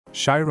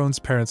Chiron's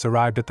parents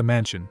arrived at the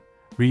mansion,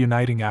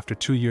 reuniting after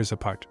 2 years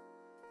apart.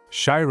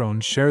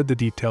 Chiron shared the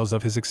details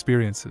of his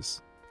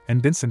experiences,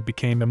 and Vincent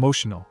became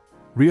emotional,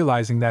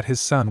 realizing that his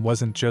son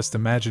wasn't just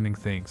imagining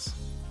things.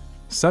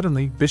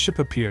 Suddenly, Bishop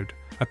appeared,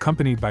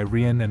 accompanied by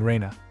Rian and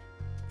Reina.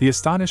 The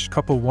astonished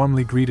couple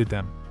warmly greeted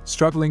them,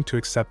 struggling to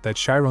accept that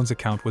Chiron's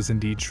account was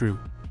indeed true.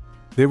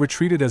 They were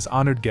treated as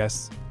honored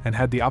guests and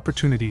had the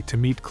opportunity to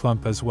meet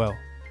Clump as well.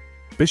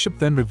 Bishop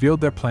then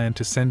revealed their plan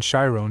to send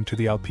Chiron to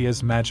the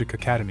Alpia's Magic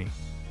Academy,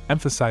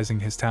 emphasizing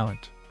his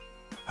talent.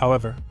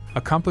 However,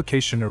 a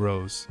complication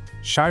arose.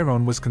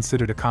 Chiron was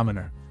considered a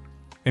commoner.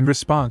 In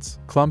response,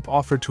 Clump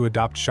offered to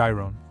adopt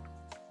Chiron.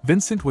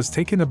 Vincent was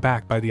taken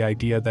aback by the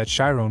idea that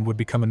Chiron would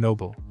become a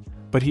noble,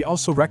 but he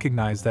also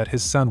recognized that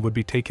his son would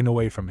be taken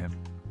away from him.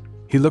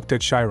 He looked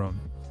at Chiron,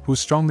 who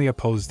strongly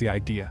opposed the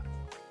idea.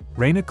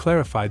 Reina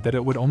clarified that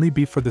it would only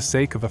be for the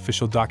sake of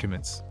official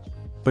documents.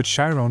 But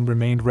Chiron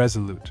remained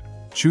resolute,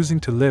 choosing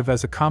to live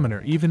as a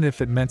commoner even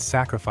if it meant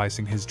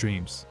sacrificing his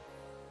dreams.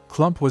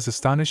 Clump was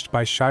astonished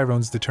by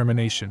Chiron's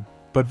determination,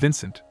 but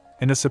Vincent,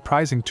 in a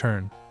surprising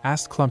turn,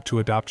 asked Clump to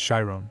adopt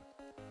Chiron.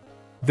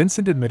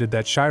 Vincent admitted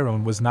that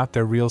Chiron was not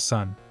their real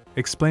son,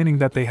 explaining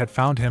that they had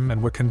found him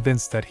and were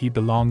convinced that he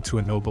belonged to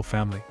a noble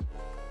family.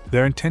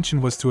 Their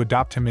intention was to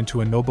adopt him into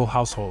a noble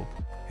household,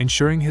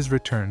 ensuring his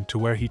return to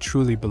where he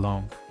truly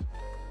belonged.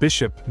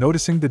 Bishop,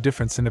 noticing the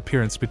difference in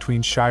appearance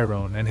between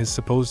Chiron and his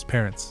supposed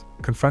parents,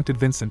 confronted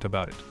Vincent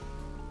about it.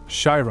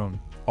 Chiron,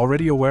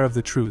 already aware of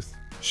the truth,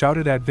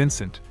 shouted at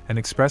Vincent and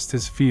expressed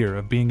his fear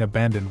of being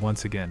abandoned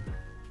once again.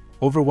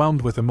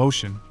 Overwhelmed with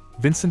emotion,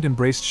 Vincent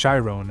embraced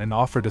Chiron and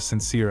offered a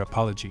sincere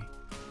apology.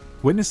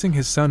 Witnessing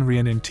his son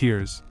Rian in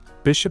tears,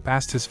 Bishop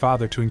asked his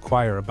father to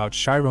inquire about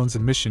Chiron's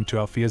admission to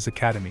Alphea's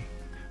academy,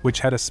 which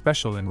had a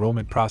special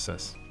enrollment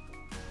process.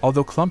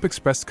 Although Clump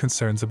expressed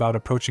concerns about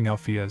approaching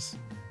Alphea's,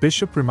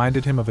 Bishop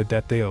reminded him of a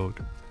debt they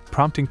owed,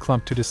 prompting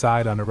Clump to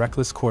decide on a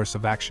reckless course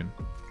of action.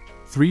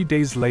 3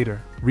 days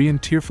later,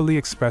 Rian tearfully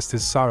expressed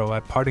his sorrow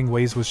at parting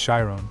ways with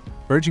Chiron,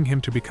 urging him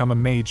to become a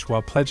mage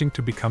while pledging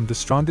to become the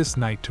strongest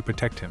knight to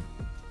protect him.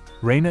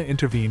 Reina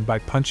intervened by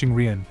punching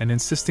Rian and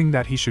insisting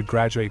that he should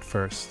graduate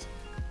first.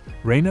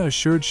 Reina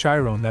assured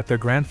Chiron that their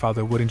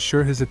grandfather would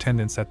ensure his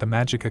attendance at the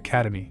Magic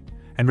Academy,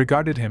 and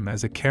regarded him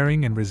as a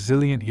caring and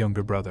resilient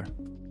younger brother.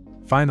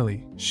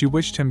 Finally, she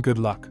wished him good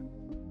luck.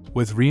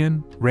 With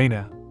Rian,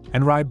 Reina,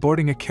 and Rai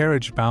boarding a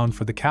carriage bound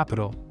for the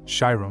capital,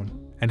 Chiron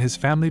and his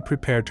family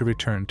prepared to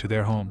return to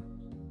their home.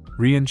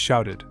 Rian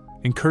shouted,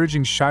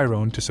 encouraging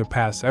Chiron to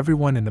surpass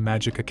everyone in the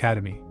Magic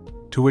Academy,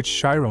 to which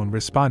Chiron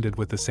responded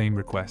with the same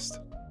request.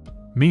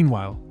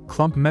 Meanwhile,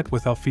 Clump met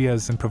with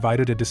Alpheas and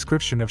provided a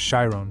description of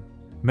Chiron,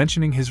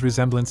 mentioning his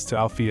resemblance to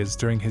Alpheas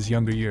during his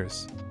younger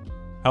years.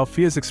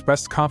 Alpheas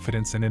expressed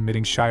confidence in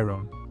admitting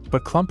Chiron,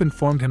 but Clump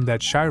informed him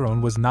that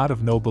Chiron was not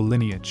of noble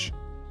lineage.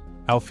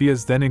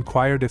 Alpheas then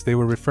inquired if they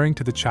were referring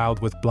to the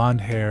child with blonde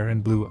hair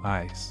and blue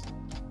eyes.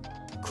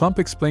 Clump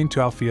explained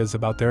to Alpheas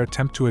about their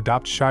attempt to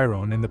adopt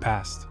Chiron in the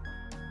past.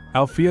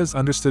 Alpheas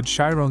understood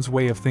Chiron's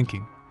way of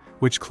thinking,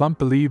 which Clump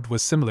believed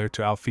was similar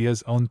to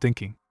Alpheas' own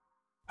thinking.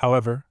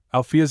 However,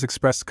 Alpheas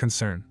expressed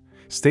concern,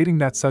 stating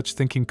that such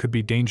thinking could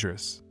be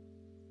dangerous.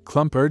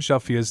 Clump urged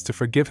Alpheas to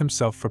forgive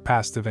himself for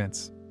past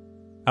events.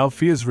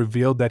 Alpheas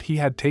revealed that he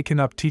had taken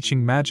up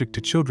teaching magic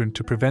to children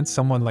to prevent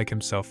someone like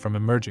himself from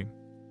emerging.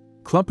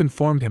 Clump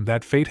informed him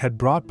that fate had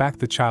brought back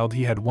the child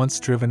he had once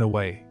driven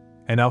away,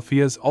 and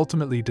Alpheas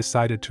ultimately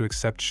decided to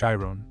accept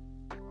Chiron.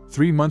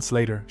 3 months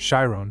later,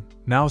 Chiron,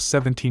 now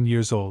 17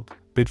 years old,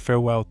 bid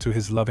farewell to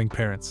his loving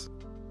parents.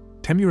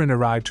 Temurin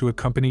arrived to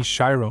accompany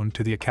Chiron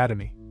to the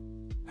academy.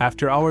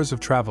 After hours of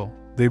travel,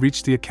 they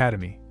reached the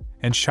academy,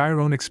 and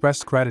Chiron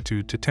expressed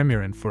gratitude to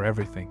Temurin for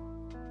everything.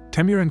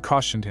 Temurin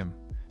cautioned him,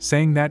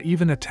 saying that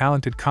even a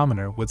talented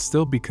commoner would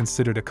still be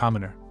considered a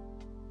commoner.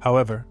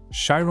 However,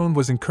 Chiron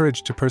was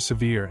encouraged to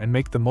persevere and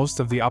make the most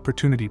of the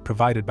opportunity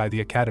provided by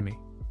the academy.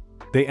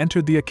 They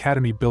entered the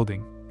academy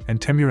building, and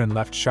Temurin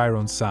left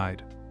Chiron's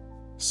side.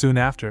 Soon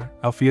after,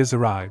 Alpheas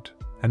arrived,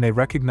 and they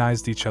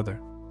recognized each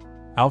other.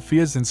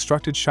 Alpheas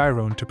instructed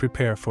Chiron to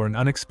prepare for an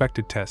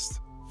unexpected test,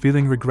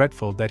 feeling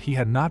regretful that he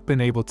had not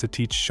been able to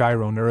teach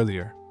Chiron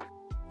earlier.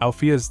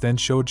 Alpheas then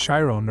showed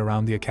Chiron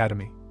around the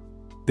academy.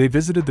 They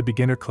visited the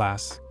beginner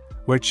class,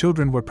 where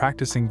children were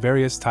practicing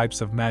various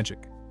types of magic.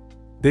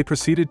 They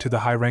proceeded to the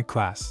high-rank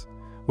class,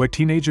 where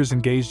teenagers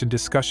engaged in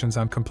discussions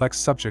on complex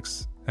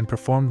subjects and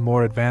performed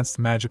more advanced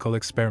magical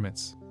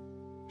experiments.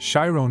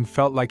 Chiron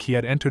felt like he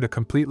had entered a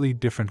completely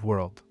different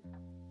world.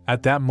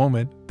 At that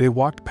moment, they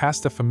walked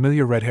past a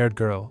familiar red-haired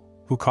girl,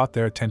 who caught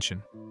their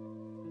attention.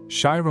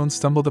 Chiron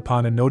stumbled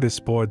upon a notice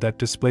board that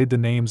displayed the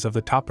names of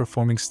the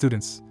top-performing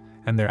students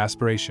and their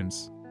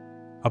aspirations.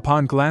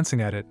 Upon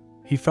glancing at it,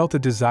 he felt a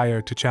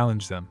desire to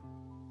challenge them.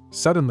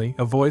 Suddenly,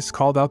 a voice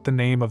called out the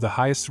name of the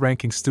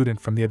highest-ranking student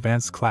from the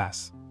advanced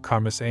class,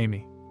 Carmus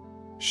Amy.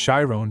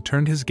 Chiron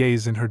turned his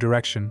gaze in her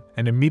direction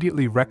and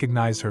immediately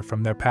recognized her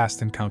from their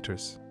past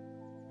encounters.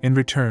 In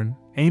return,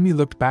 Amy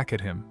looked back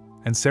at him,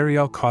 and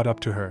Serial caught up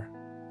to her.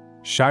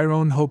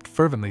 Chiron hoped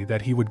fervently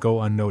that he would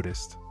go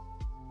unnoticed.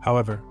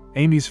 However,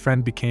 Amy's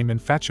friend became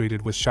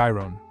infatuated with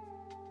Chiron.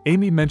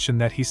 Amy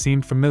mentioned that he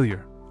seemed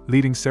familiar,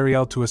 leading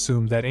Serial to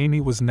assume that Amy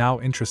was now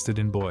interested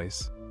in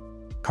boys.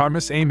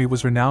 Karmiss Amy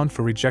was renowned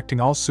for rejecting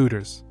all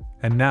suitors,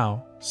 and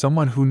now,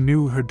 someone who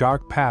knew her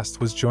dark past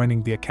was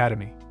joining the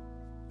academy.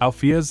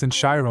 Alpheus and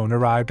Chiron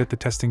arrived at the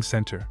testing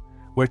center,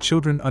 where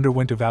children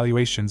underwent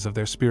evaluations of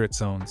their spirit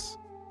zones.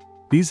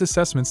 These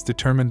assessments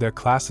determined their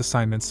class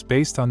assignments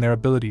based on their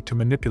ability to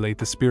manipulate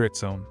the spirit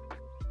zone.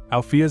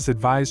 Alpheus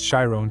advised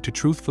Chiron to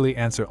truthfully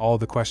answer all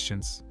the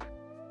questions.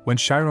 When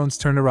Chiron's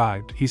turn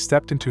arrived, he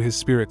stepped into his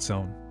spirit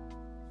zone.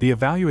 The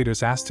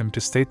evaluators asked him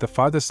to state the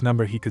farthest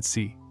number he could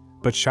see,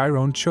 but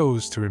Chiron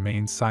chose to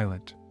remain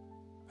silent.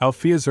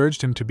 Alpheus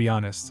urged him to be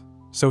honest,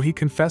 so he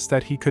confessed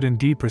that he could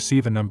indeed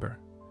perceive a number,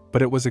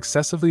 but it was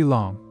excessively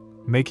long,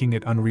 making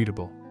it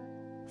unreadable.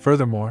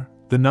 Furthermore,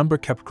 the number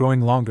kept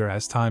growing longer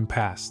as time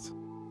passed.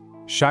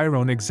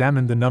 Chiron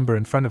examined the number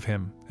in front of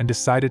him and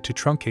decided to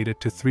truncate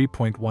it to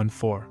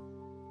 3.14.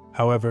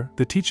 However,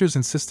 the teachers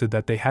insisted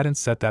that they hadn't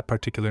set that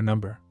particular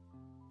number.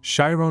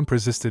 Chiron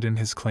persisted in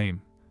his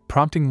claim,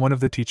 prompting one of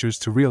the teachers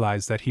to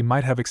realize that he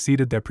might have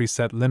exceeded their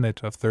preset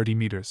limit of 30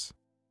 meters.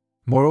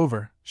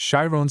 Moreover,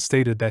 Chiron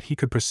stated that he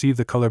could perceive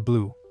the color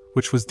blue,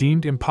 which was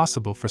deemed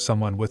impossible for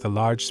someone with a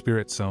large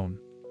spirit zone.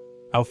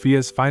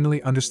 Alpheus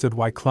finally understood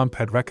why Clump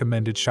had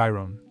recommended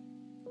Chiron.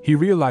 He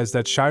realized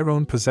that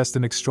Chiron possessed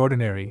an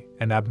extraordinary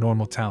and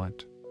abnormal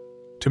talent.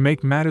 To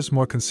make matters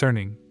more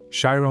concerning,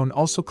 Chiron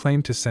also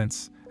claimed to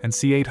sense and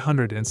see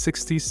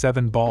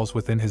 867 balls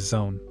within his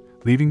zone,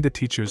 leaving the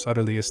teachers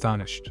utterly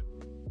astonished.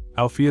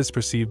 Alpheus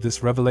perceived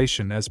this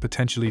revelation as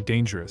potentially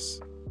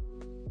dangerous.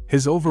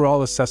 His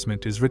overall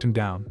assessment is written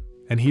down,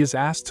 and he is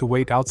asked to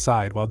wait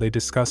outside while they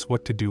discuss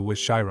what to do with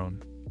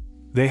Chiron.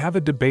 They have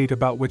a debate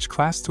about which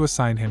class to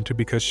assign him to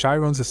because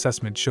Chiron's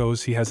assessment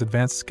shows he has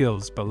advanced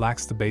skills but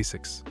lacks the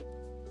basics.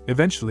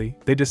 Eventually,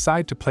 they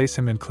decide to place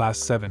him in Class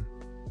 7.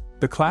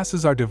 The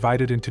classes are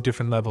divided into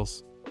different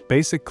levels: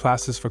 basic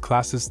classes for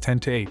classes 10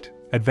 to 8,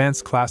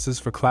 advanced classes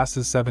for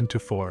classes 7 to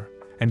 4,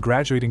 and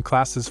graduating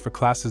classes for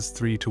classes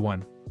 3 to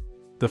 1.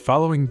 The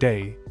following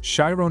day,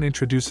 Chiron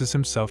introduces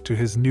himself to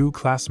his new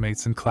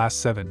classmates in Class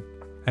 7,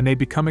 and they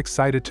become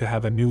excited to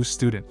have a new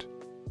student.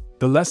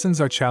 The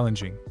lessons are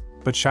challenging,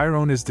 but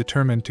Chiron is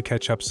determined to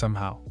catch up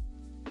somehow.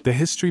 The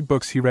history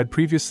books he read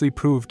previously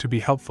proved to be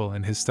helpful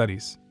in his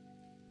studies.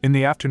 In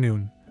the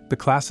afternoon, the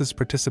classes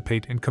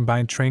participate in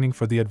combined training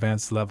for the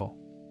advanced level.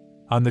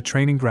 On the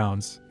training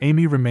grounds,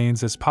 Amy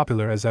remains as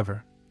popular as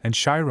ever, and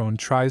Chiron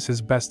tries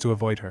his best to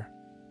avoid her.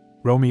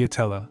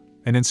 Romiatella,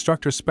 an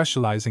instructor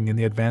specializing in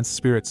the advanced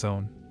spirit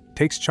zone,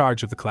 takes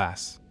charge of the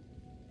class.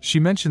 She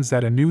mentions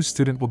that a new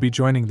student will be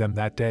joining them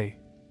that day.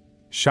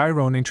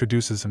 Chiron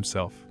introduces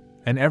himself,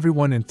 and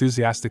everyone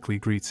enthusiastically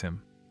greets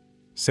him.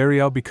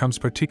 Serial becomes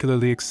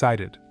particularly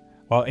excited,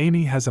 while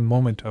Amy has a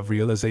moment of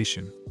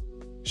realization.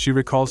 She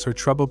recalls her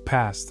troubled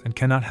past and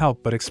cannot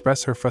help but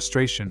express her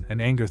frustration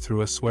and anger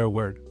through a swear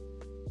word.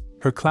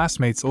 Her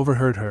classmates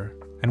overheard her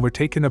and were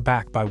taken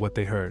aback by what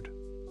they heard.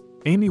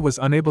 Amy was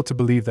unable to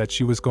believe that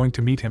she was going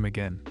to meet him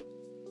again.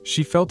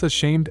 She felt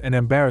ashamed and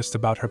embarrassed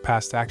about her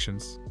past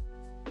actions.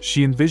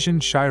 She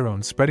envisioned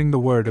Chiron spreading the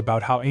word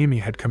about how Amy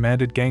had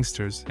commanded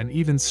gangsters and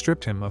even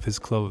stripped him of his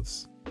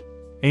clothes.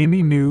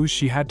 Amy knew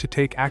she had to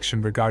take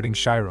action regarding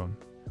Chiron,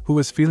 who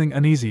was feeling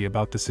uneasy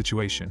about the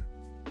situation.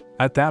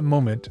 At that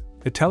moment,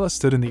 Itella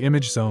stood in the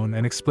image zone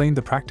and explained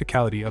the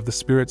practicality of the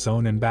spirit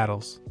zone in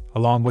battles,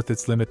 along with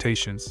its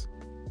limitations.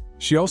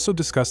 She also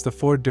discussed the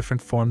 4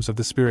 different forms of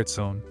the spirit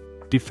zone: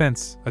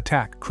 defense,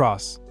 attack,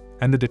 cross,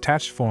 and the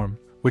detached form,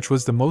 which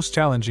was the most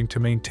challenging to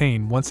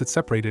maintain once it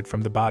separated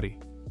from the body.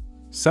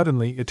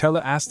 Suddenly,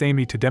 Itella asked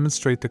Amy to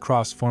demonstrate the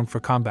cross form for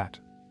combat.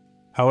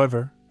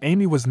 However,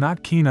 Amy was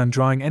not keen on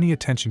drawing any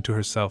attention to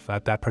herself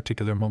at that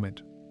particular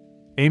moment.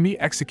 Amy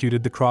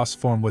executed the cross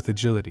form with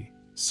agility,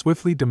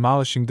 swiftly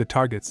demolishing the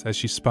targets as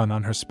she spun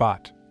on her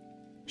spot.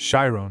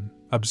 Chiron,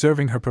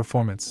 observing her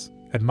performance,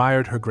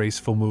 admired her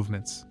graceful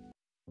movements.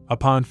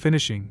 Upon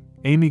finishing,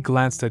 Amy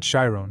glanced at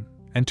Chiron,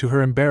 and to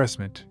her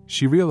embarrassment,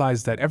 she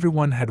realized that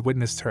everyone had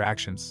witnessed her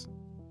actions.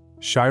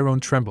 Chiron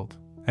trembled,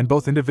 and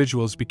both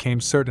individuals became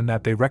certain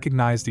that they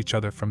recognized each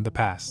other from the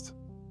past.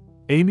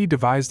 Amy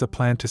devised a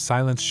plan to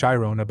silence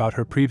Chiron about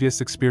her previous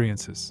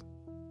experiences.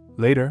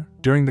 Later,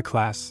 during the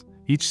class,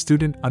 each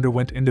student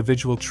underwent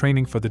individual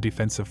training for the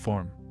defensive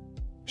form.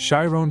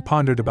 Chiron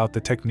pondered about the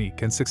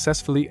technique and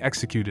successfully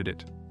executed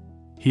it.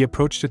 He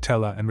approached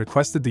Itella and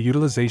requested the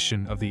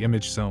utilization of the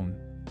image zone.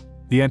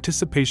 The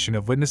anticipation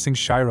of witnessing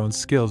Chiron's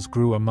skills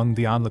grew among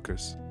the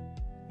onlookers.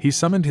 He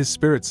summoned his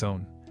spirit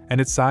zone, and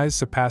its size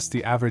surpassed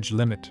the average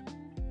limit.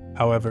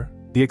 However,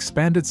 the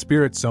expanded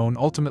spirit zone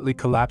ultimately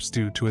collapsed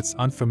due to its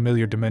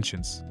unfamiliar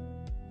dimensions.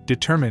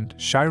 Determined,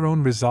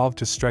 Chiron resolved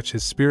to stretch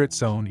his spirit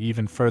zone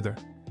even further.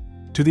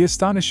 To the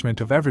astonishment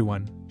of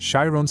everyone,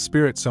 Chiron's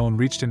spirit zone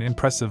reached an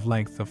impressive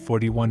length of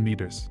 41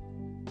 meters.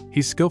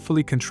 He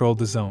skillfully controlled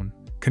the zone,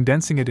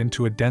 condensing it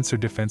into a denser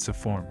defensive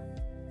form.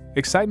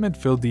 Excitement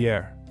filled the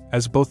air,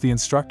 as both the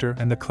instructor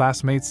and the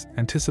classmates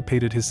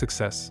anticipated his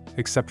success,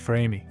 except for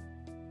Amy.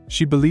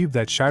 She believed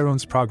that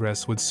Chiron's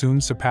progress would soon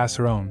surpass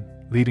her own,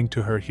 leading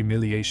to her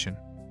humiliation.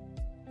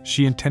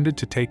 She intended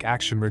to take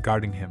action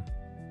regarding him.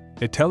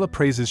 Itella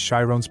praises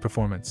Chiron's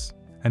performance,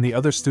 and the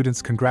other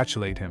students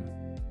congratulate him.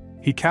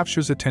 He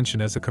captures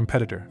attention as a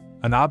competitor,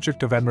 an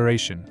object of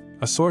admiration,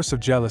 a source of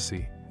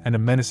jealousy, and a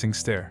menacing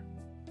stare.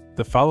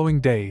 The following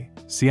day,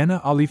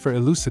 Sienna Alifer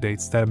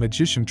elucidates that a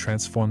magician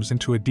transforms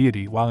into a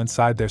deity while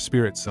inside their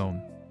spirit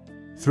zone.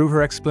 Through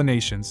her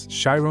explanations,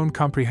 Chiron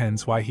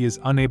comprehends why he is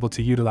unable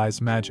to utilize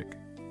magic.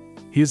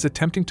 He is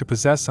attempting to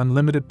possess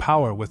unlimited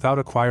power without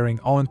acquiring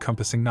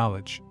all-encompassing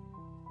knowledge.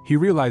 He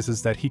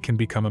realizes that he can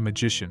become a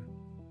magician.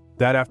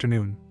 That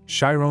afternoon,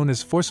 Chiron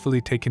is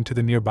forcefully taken to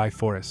the nearby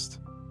forest.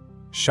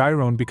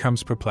 Chiron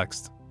becomes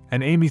perplexed,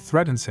 and Amy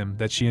threatens him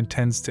that she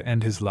intends to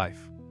end his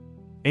life.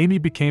 Amy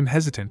became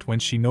hesitant when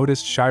she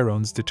noticed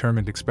Chiron's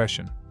determined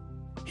expression.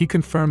 He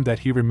confirmed that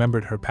he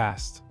remembered her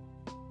past.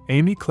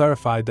 Amy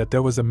clarified that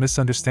there was a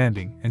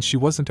misunderstanding and she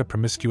wasn't a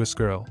promiscuous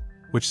girl,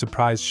 which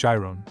surprised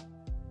Chiron.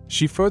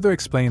 She further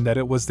explained that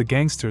it was the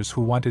gangsters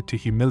who wanted to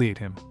humiliate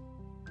him.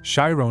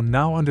 Chiron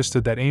now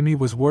understood that Amy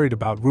was worried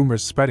about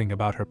rumors spreading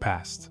about her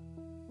past.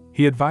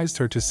 He advised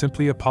her to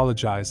simply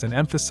apologize and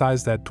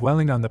emphasized that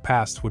dwelling on the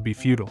past would be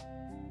futile.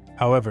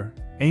 However,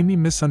 Amy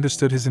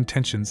misunderstood his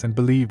intentions and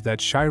believed that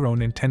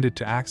Chiron intended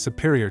to act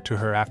superior to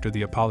her after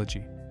the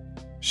apology.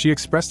 She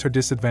expressed her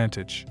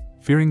disadvantage,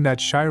 fearing that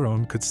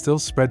Chiron could still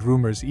spread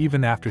rumors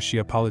even after she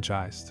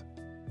apologized.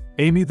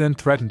 Amy then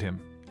threatened him,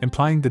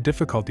 implying the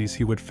difficulties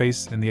he would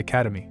face in the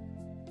academy.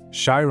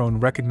 Chiron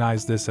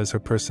recognized this as her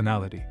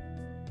personality.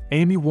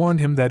 Amy warned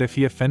him that if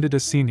he offended a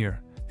senior,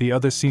 the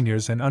other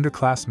seniors and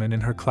underclassmen in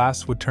her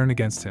class would turn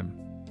against him,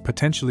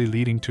 potentially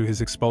leading to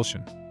his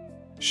expulsion.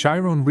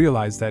 Chiron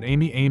realized that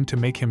Amy aimed to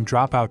make him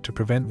drop out to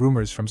prevent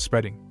rumors from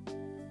spreading.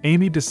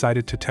 Amy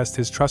decided to test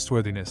his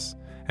trustworthiness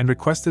and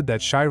requested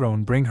that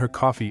Chiron bring her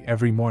coffee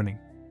every morning.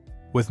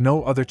 With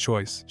no other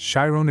choice,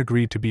 Chiron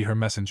agreed to be her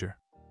messenger.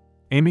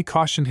 Amy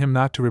cautioned him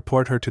not to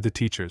report her to the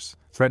teachers,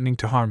 threatening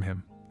to harm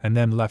him, and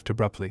then left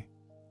abruptly.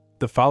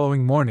 The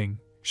following morning,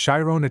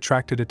 Chiron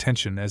attracted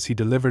attention as he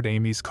delivered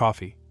Amy's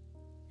coffee.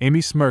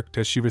 Amy smirked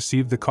as she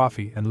received the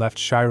coffee and left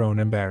Chiron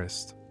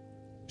embarrassed.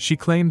 She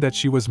claimed that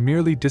she was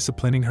merely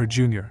disciplining her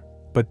junior,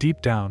 but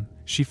deep down,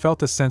 she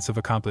felt a sense of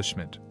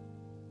accomplishment.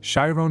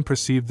 Chiron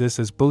perceived this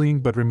as bullying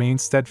but remained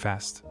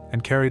steadfast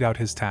and carried out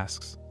his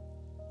tasks.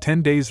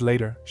 10 days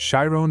later,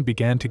 Chiron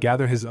began to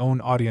gather his own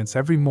audience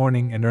every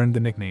morning and earned the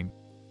nickname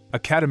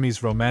Academy's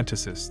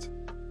Romanticist.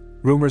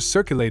 Rumors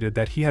circulated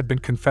that he had been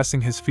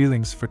confessing his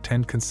feelings for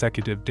 10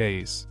 consecutive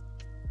days.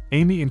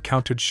 Amy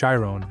encountered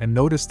Chiron and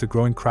noticed the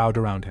growing crowd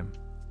around him.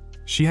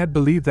 She had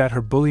believed that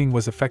her bullying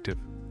was effective,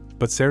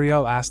 but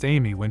Sariel asked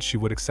Amy when she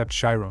would accept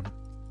Chiron.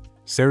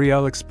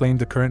 Sariel explained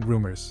the current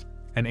rumors,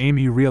 and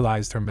Amy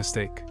realized her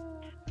mistake.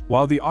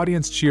 While the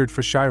audience cheered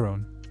for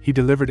Chiron, he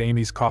delivered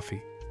Amy's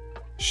coffee.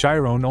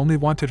 Chiron only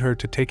wanted her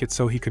to take it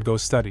so he could go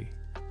study,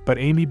 but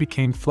Amy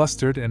became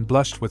flustered and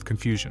blushed with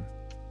confusion.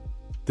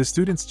 The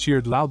students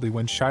cheered loudly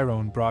when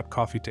Chiron brought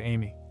coffee to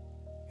Amy.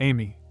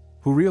 Amy,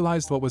 who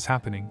realized what was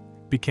happening,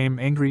 became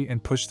angry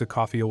and pushed the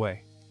coffee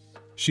away.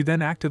 She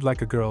then acted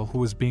like a girl who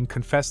was being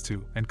confessed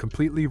to and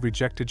completely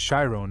rejected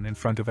Chiron in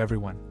front of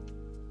everyone.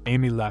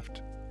 Amy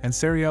left, and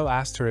Sariel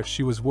asked her if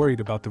she was worried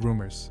about the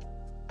rumors.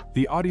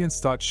 The audience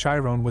thought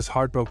Chiron was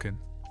heartbroken,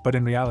 but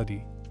in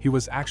reality, he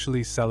was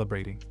actually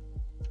celebrating.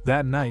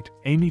 That night,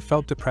 Amy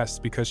felt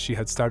depressed because she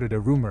had started a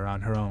rumor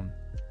on her own.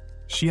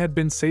 She had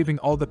been saving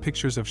all the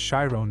pictures of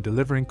Chiron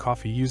delivering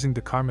coffee using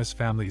the Karmas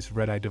family's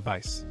red eye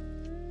device.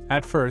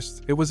 At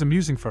first, it was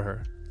amusing for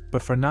her,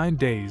 but for 9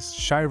 days,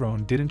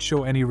 Chiron didn't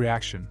show any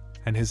reaction,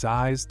 and his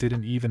eyes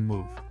didn't even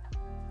move.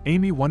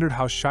 Amy wondered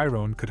how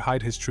Chiron could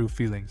hide his true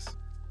feelings.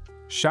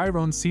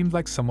 Chiron seemed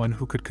like someone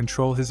who could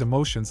control his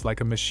emotions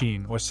like a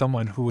machine or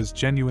someone who was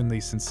genuinely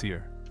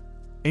sincere.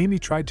 Amy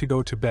tried to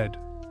go to bed,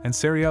 and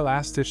Sariel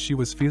asked if she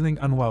was feeling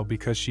unwell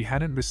because she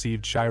hadn't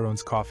received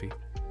Chiron's coffee.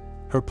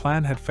 Her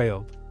plan had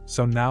failed,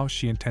 so now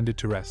she intended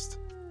to rest.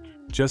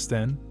 Just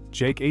then,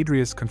 Jake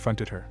Adrius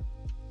confronted her.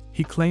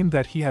 He claimed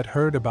that he had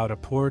heard about a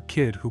poor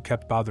kid who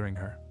kept bothering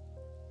her.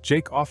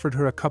 Jake offered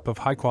her a cup of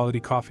high-quality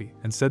coffee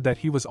and said that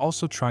he was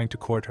also trying to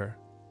court her.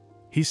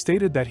 He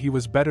stated that he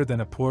was better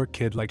than a poor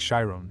kid like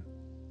Chiron.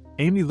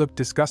 Amy looked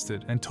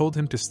disgusted and told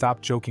him to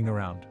stop joking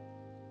around.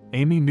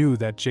 Amy knew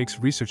that Jake's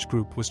research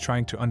group was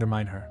trying to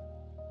undermine her.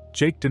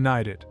 Jake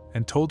denied it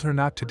and told her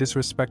not to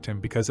disrespect him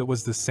because it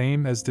was the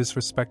same as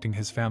disrespecting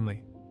his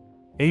family.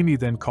 Amy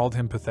then called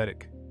him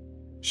pathetic.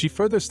 She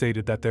further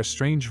stated that their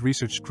strange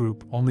research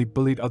group only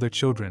bullied other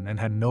children and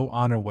had no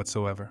honor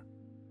whatsoever.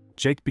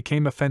 Jake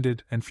became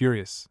offended and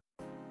furious.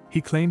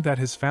 He claimed that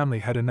his family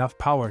had enough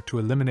power to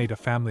eliminate a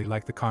family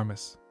like the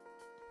Karmas.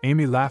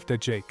 Amy laughed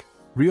at Jake,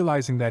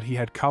 realizing that he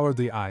had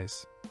cowardly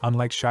eyes,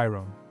 unlike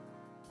Chiron.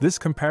 This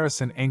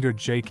comparison angered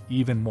Jake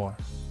even more.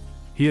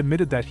 He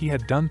admitted that he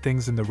had done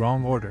things in the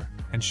wrong order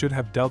and should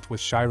have dealt with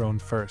Chiron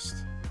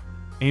first.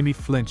 Amy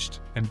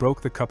flinched and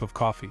broke the cup of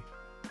coffee.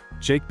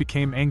 Jake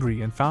became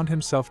angry and found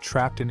himself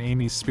trapped in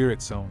Amy's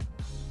spirit zone.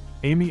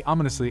 Amy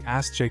ominously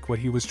asked Jake what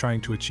he was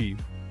trying to achieve.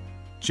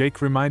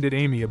 Jake reminded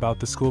Amy about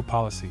the school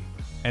policy,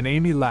 and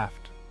Amy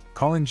laughed,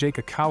 calling Jake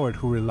a coward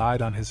who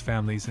relied on his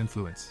family's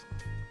influence.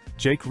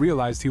 Jake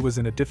realized he was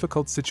in a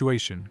difficult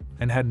situation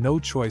and had no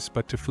choice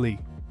but to flee.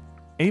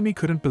 Amy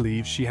couldn't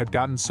believe she had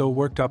gotten so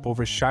worked up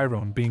over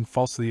Chiron being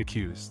falsely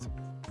accused.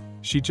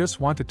 She just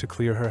wanted to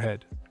clear her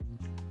head.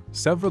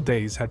 Several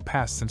days had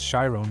passed since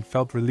Chiron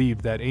felt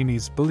relieved that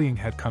Amy's bullying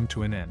had come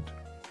to an end.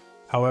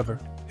 However,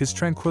 his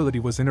tranquility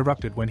was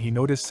interrupted when he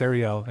noticed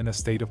Sariel in a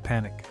state of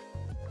panic.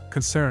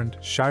 Concerned,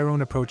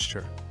 Chiron approached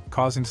her,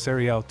 causing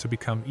Sariel to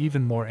become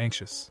even more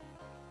anxious.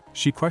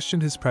 She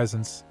questioned his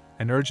presence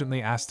and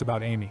urgently asked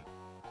about Amy.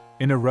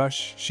 In a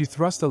rush, she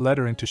thrust a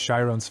letter into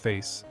Chiron's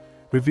face,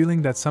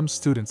 revealing that some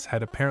students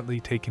had apparently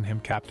taken him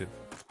captive.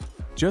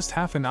 Just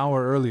half an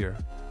hour earlier,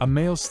 a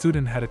male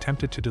student had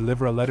attempted to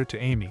deliver a letter to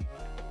Amy,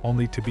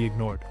 only to be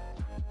ignored.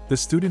 The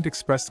student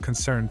expressed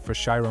concern for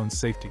Chiron's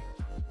safety.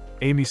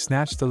 Amy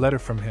snatched the letter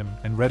from him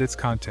and read its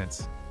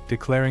contents,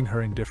 declaring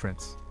her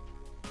indifference.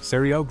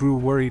 Sariel grew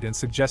worried and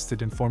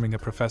suggested informing a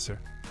professor.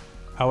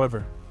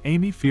 However,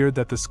 Amy feared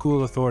that the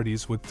school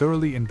authorities would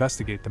thoroughly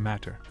investigate the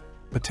matter,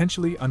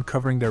 potentially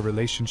uncovering their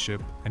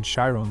relationship and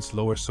Chiron's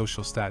lower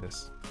social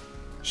status.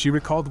 She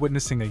recalled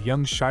witnessing a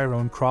young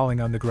Chiron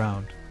crawling on the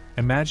ground,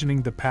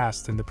 imagining the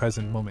past in the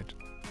present moment.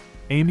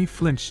 Amy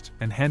flinched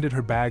and handed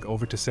her bag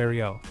over to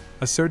Sariel,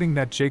 asserting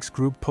that Jake's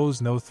group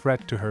posed no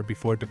threat to her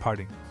before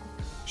departing.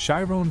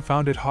 Chiron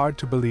found it hard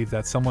to believe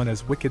that someone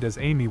as wicked as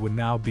Amy would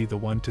now be the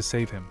one to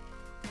save him.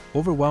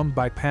 Overwhelmed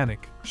by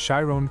panic,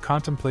 Chiron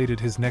contemplated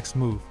his next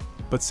move,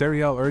 but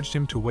Sariel urged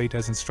him to wait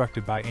as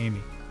instructed by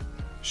Amy.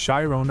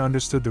 Chiron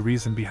understood the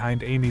reason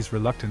behind Amy's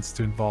reluctance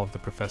to involve the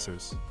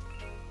professors.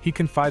 He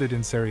confided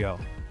in Sariel,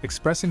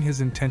 expressing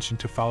his intention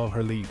to follow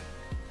her lead.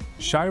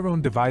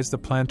 Chiron devised a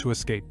plan to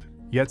escape,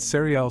 yet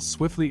Sariel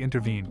swiftly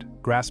intervened,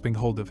 grasping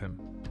hold of him.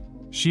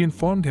 She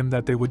informed him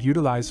that they would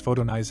utilize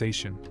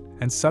photonization,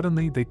 and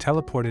suddenly they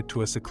teleported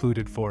to a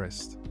secluded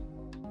forest.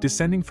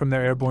 Descending from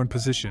their airborne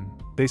position,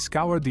 they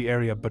scoured the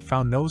area but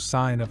found no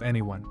sign of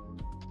anyone.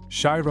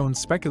 Chiron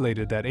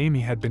speculated that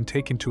Amy had been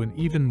taken to an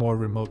even more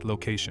remote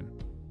location.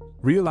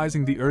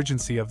 Realizing the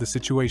urgency of the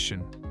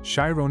situation,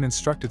 Chiron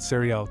instructed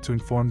Sariel to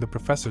inform the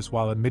professors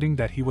while admitting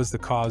that he was the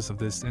cause of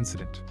this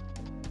incident.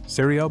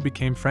 Sariel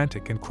became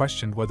frantic and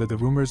questioned whether the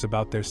rumors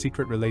about their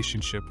secret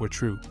relationship were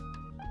true.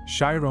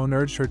 Chiron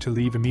urged her to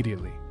leave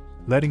immediately,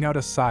 letting out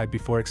a sigh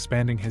before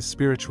expanding his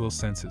spiritual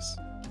senses.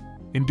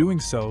 In doing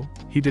so,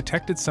 he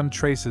detected some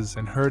traces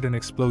and heard an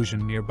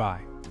explosion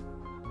nearby.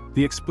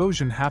 The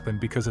explosion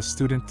happened because a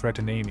student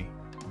threatened Amy.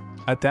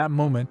 At that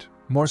moment,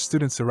 more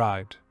students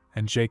arrived,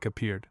 and Jake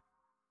appeared.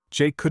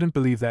 Jake couldn't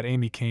believe that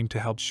Amy came to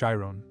help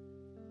Chiron.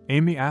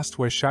 Amy asked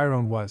where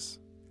Chiron was,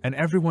 and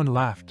everyone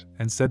laughed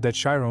and said that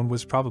Chiron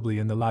was probably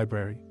in the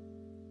library.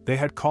 They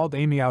had called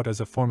Amy out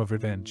as a form of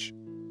revenge.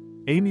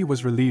 Amy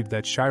was relieved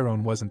that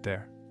Chiron wasn't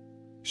there.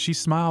 She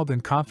smiled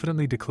and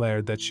confidently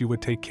declared that she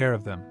would take care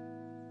of them.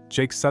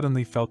 Jake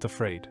suddenly felt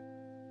afraid.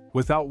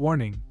 Without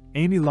warning,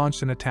 Amy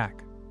launched an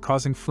attack,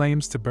 causing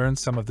flames to burn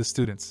some of the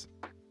students.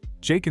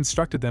 Jake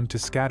instructed them to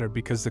scatter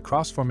because the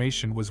cross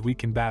formation was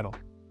weak in battle.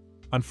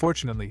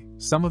 Unfortunately,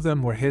 some of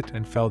them were hit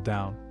and fell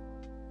down.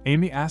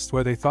 Amy asked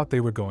where they thought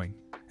they were going,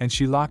 and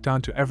she locked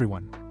onto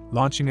everyone,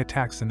 launching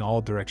attacks in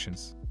all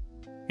directions.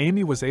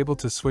 Amy was able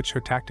to switch her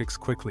tactics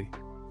quickly.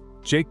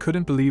 Jake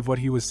couldn't believe what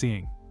he was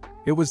seeing.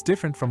 It was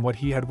different from what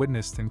he had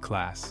witnessed in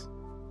class.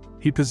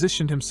 He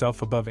positioned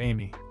himself above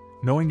Amy,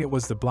 knowing it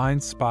was the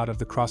blind spot of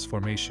the cross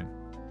formation.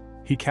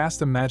 He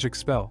cast a magic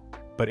spell,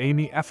 but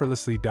Amy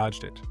effortlessly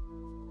dodged it.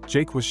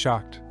 Jake was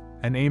shocked,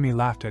 and Amy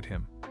laughed at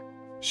him.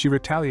 She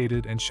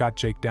retaliated and shot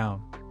Jake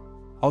down.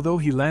 Although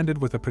he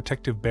landed with a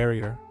protective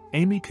barrier,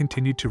 Amy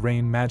continued to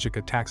rain magic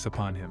attacks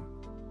upon him.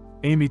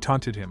 Amy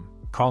taunted him,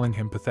 calling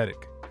him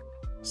pathetic.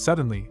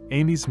 Suddenly,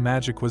 Amy's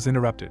magic was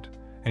interrupted,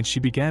 and she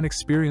began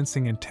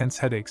experiencing intense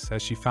headaches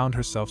as she found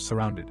herself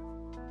surrounded.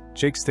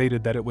 Jake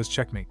stated that it was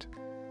checkmate.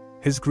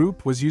 His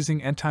group was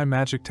using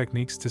anti-magic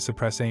techniques to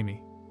suppress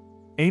Amy.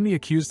 Amy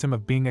accused him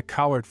of being a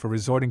coward for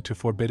resorting to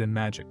forbidden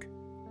magic.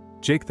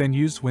 Jake then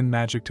used wind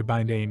magic to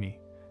bind Amy,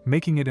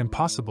 making it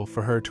impossible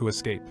for her to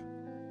escape.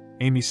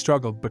 Amy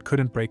struggled but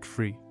couldn't break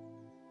free.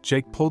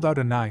 Jake pulled out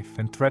a knife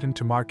and threatened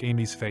to mark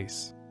Amy's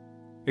face.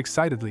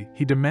 Excitedly,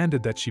 he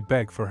demanded that she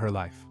beg for her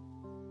life.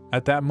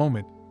 At that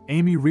moment,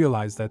 Amy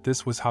realized that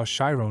this was how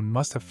Chiron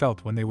must have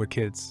felt when they were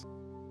kids.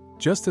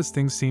 Just as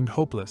things seemed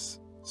hopeless,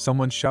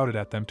 someone shouted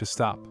at them to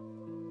stop.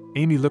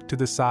 Amy looked to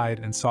the side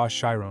and saw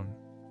Chiron.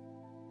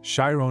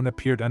 Chiron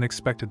appeared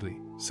unexpectedly,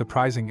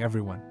 surprising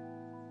everyone.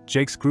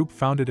 Jake's group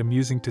found it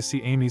amusing to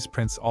see Amy's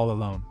prince all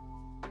alone.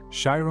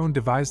 Chiron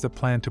devised a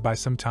plan to buy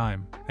some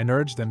time and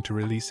urged them to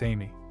release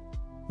Amy.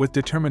 With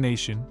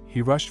determination,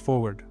 he rushed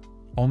forward,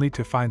 only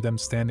to find them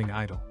standing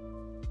idle.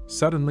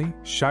 Suddenly,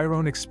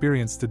 Chiron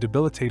experienced the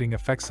debilitating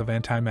effects of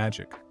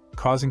anti-magic,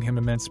 causing him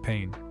immense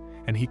pain,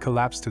 and he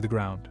collapsed to the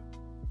ground.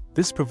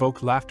 This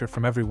provoked laughter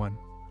from everyone,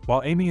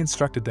 while Amy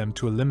instructed them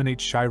to eliminate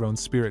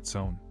Chiron's spirit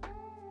zone.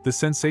 The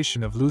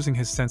sensation of losing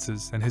his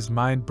senses and his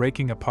mind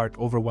breaking apart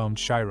overwhelmed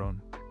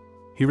Chiron.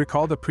 He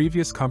recalled a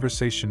previous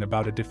conversation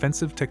about a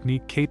defensive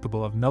technique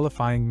capable of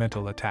nullifying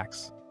mental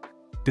attacks.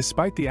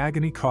 Despite the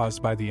agony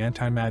caused by the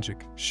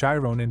anti-magic,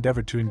 Chiron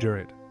endeavored to endure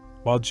it,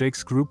 while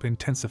Jake's group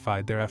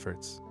intensified their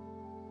efforts.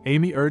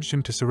 Amy urged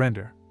him to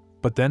surrender,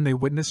 but then they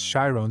witnessed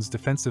Chiron's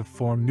defensive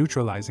form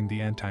neutralizing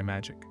the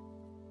anti-magic.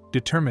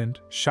 Determined,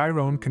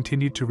 Chiron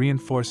continued to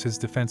reinforce his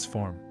defense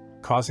form,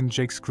 causing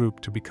Jake's group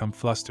to become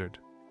flustered.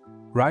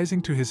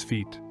 Rising to his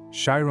feet,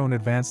 Chiron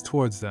advanced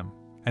towards them,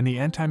 and the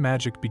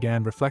anti-magic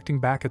began reflecting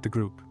back at the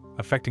group,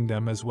 affecting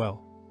them as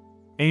well.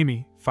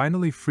 Amy,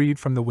 finally freed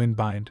from the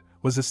windbind,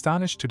 was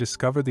astonished to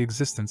discover the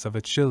existence of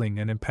a chilling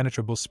and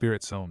impenetrable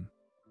spirit zone.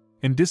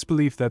 In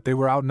disbelief that they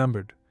were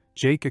outnumbered,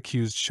 Jake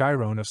accused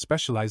Chiron of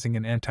specializing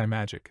in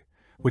anti-magic,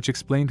 which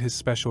explained his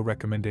special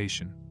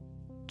recommendation.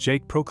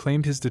 Jake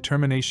proclaimed his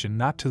determination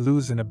not to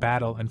lose in a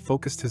battle and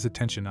focused his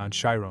attention on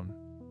Chiron.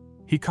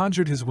 He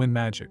conjured his wind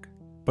magic,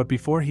 but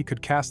before he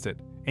could cast it,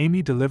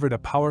 Amy delivered a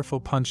powerful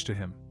punch to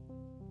him.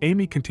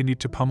 Amy continued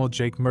to pummel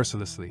Jake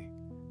mercilessly,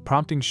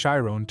 prompting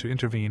Chiron to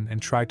intervene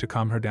and try to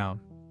calm her down.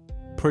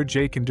 Poor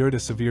Jake endured a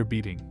severe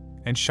beating,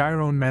 and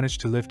Chiron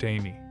managed to lift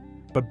Amy,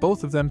 but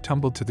both of them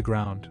tumbled to the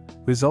ground,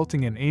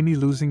 resulting in Amy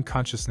losing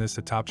consciousness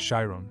atop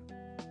Chiron.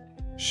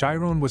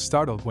 Chiron was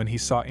startled when he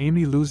saw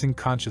Amy losing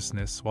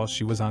consciousness while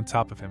she was on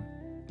top of him.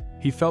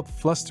 He felt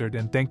flustered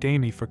and thanked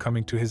Amy for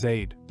coming to his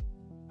aid.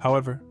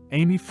 However,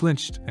 Amy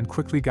flinched and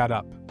quickly got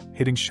up,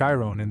 hitting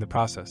Chiron in the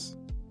process.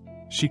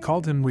 She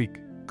called him weak,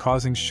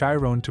 causing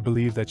Chiron to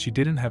believe that she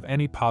didn't have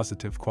any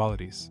positive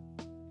qualities.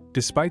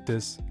 Despite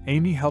this,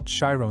 Amy helped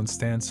Chiron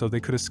stand so they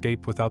could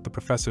escape without the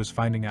professors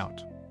finding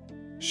out.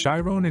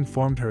 Chiron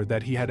informed her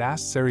that he had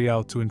asked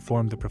Seriel to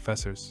inform the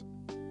professors.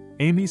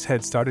 Amy's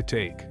head started to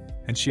ache,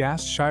 and she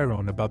asked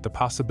Chiron about the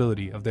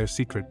possibility of their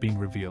secret being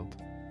revealed.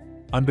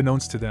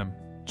 Unbeknownst to them,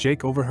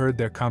 Jake overheard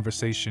their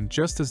conversation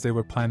just as they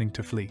were planning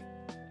to flee.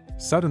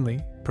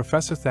 Suddenly,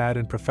 Professor Thad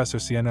and Professor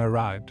Sienna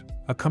arrived,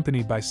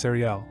 accompanied by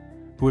Seriel,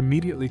 who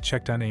immediately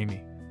checked on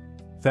Amy.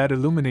 Thad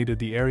illuminated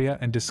the area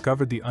and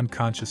discovered the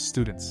unconscious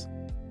students.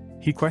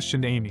 He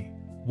questioned Amy,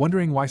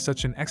 wondering why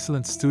such an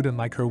excellent student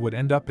like her would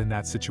end up in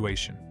that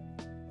situation.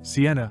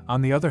 Sienna,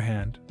 on the other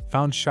hand,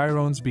 found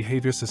Chiron's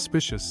behavior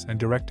suspicious and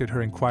directed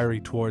her inquiry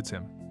towards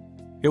him.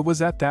 It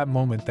was at that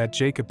moment that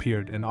Jake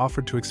appeared and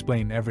offered to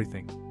explain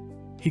everything.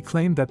 He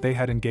claimed that they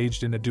had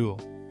engaged in a duel.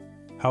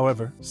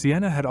 However,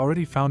 Sienna had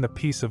already found a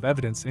piece of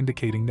evidence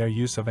indicating their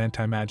use of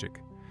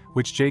anti-magic,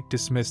 which Jake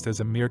dismissed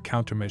as a mere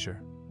countermeasure.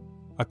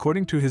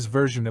 According to his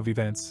version of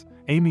events,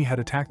 Amy had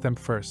attacked them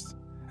first,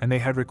 and they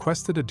had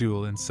requested a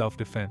duel in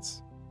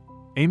self-defense.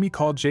 Amy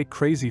called Jake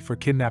crazy for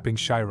kidnapping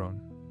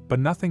Chiron, but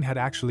nothing had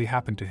actually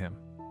happened to him.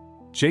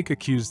 Jake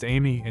accused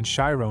Amy and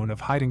Chiron of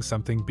hiding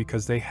something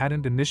because they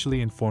hadn't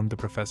initially informed the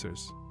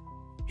professors.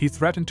 He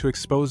threatened to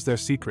expose their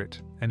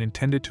secret and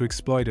intended to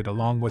exploit it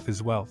along with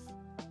his wealth.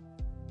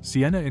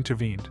 Sienna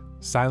intervened,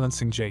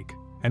 silencing Jake,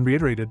 and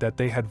reiterated that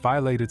they had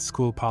violated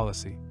school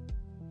policy.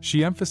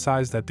 She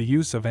emphasized that the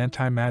use of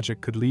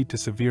anti-magic could lead to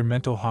severe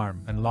mental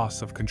harm and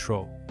loss of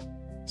control.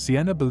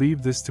 Sienna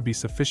believed this to be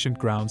sufficient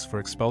grounds for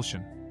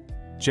expulsion.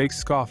 Jake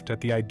scoffed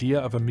at the idea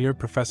of a mere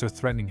professor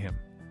threatening him,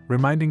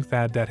 reminding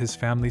Thad that his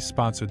family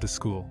sponsored the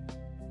school.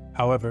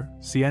 However,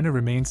 Sienna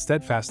remained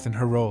steadfast in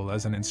her role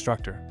as an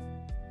instructor.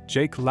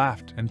 Jake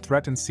laughed and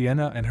threatened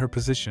Sienna and her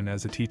position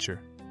as a teacher.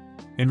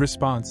 In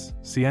response,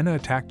 Sienna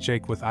attacked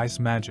Jake with ice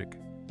magic,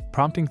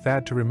 prompting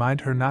Thad to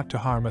remind her not to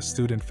harm a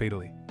student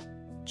fatally.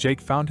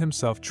 Jake found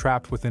himself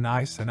trapped within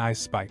ice and ice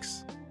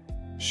spikes.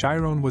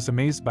 Chiron was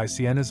amazed by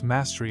Sienna's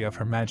mastery of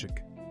her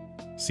magic.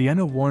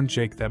 Sienna warned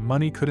Jake that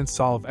money couldn't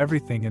solve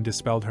everything and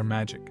dispelled her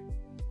magic.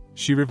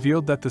 She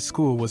revealed that the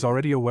school was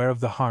already aware of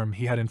the harm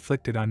he had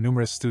inflicted on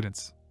numerous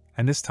students,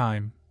 and this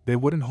time, they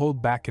wouldn't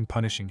hold back in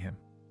punishing him.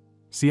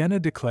 Sienna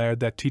declared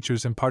that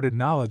teachers imparted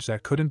knowledge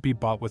that couldn't be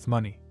bought with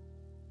money.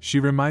 She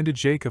reminded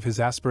Jake of his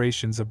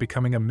aspirations of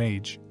becoming a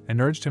mage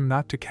and urged him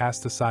not to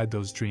cast aside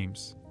those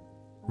dreams.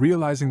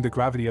 Realizing the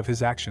gravity of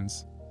his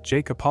actions,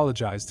 Jake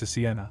apologized to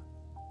Sienna.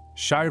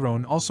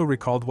 Chiron also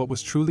recalled what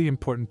was truly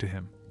important to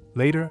him.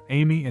 Later,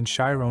 Amy and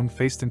Chiron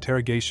faced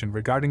interrogation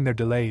regarding their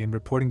delay in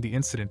reporting the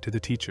incident to the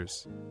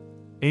teachers.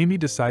 Amy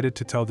decided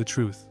to tell the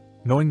truth,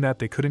 knowing that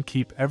they couldn't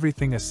keep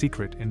everything a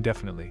secret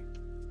indefinitely.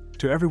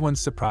 To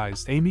everyone's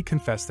surprise, Amy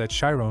confessed that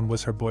Chiron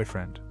was her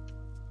boyfriend.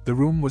 The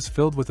room was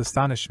filled with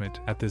astonishment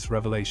at this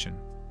revelation.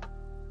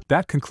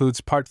 That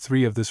concludes part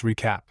 3 of this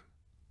recap.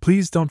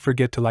 Please don't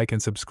forget to like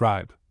and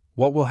subscribe.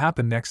 What will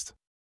happen next?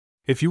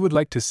 If you would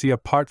like to see a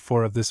part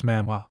 4 of this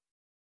manhwa,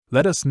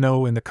 let us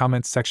know in the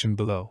comments section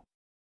below.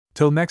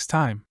 Till next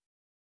time.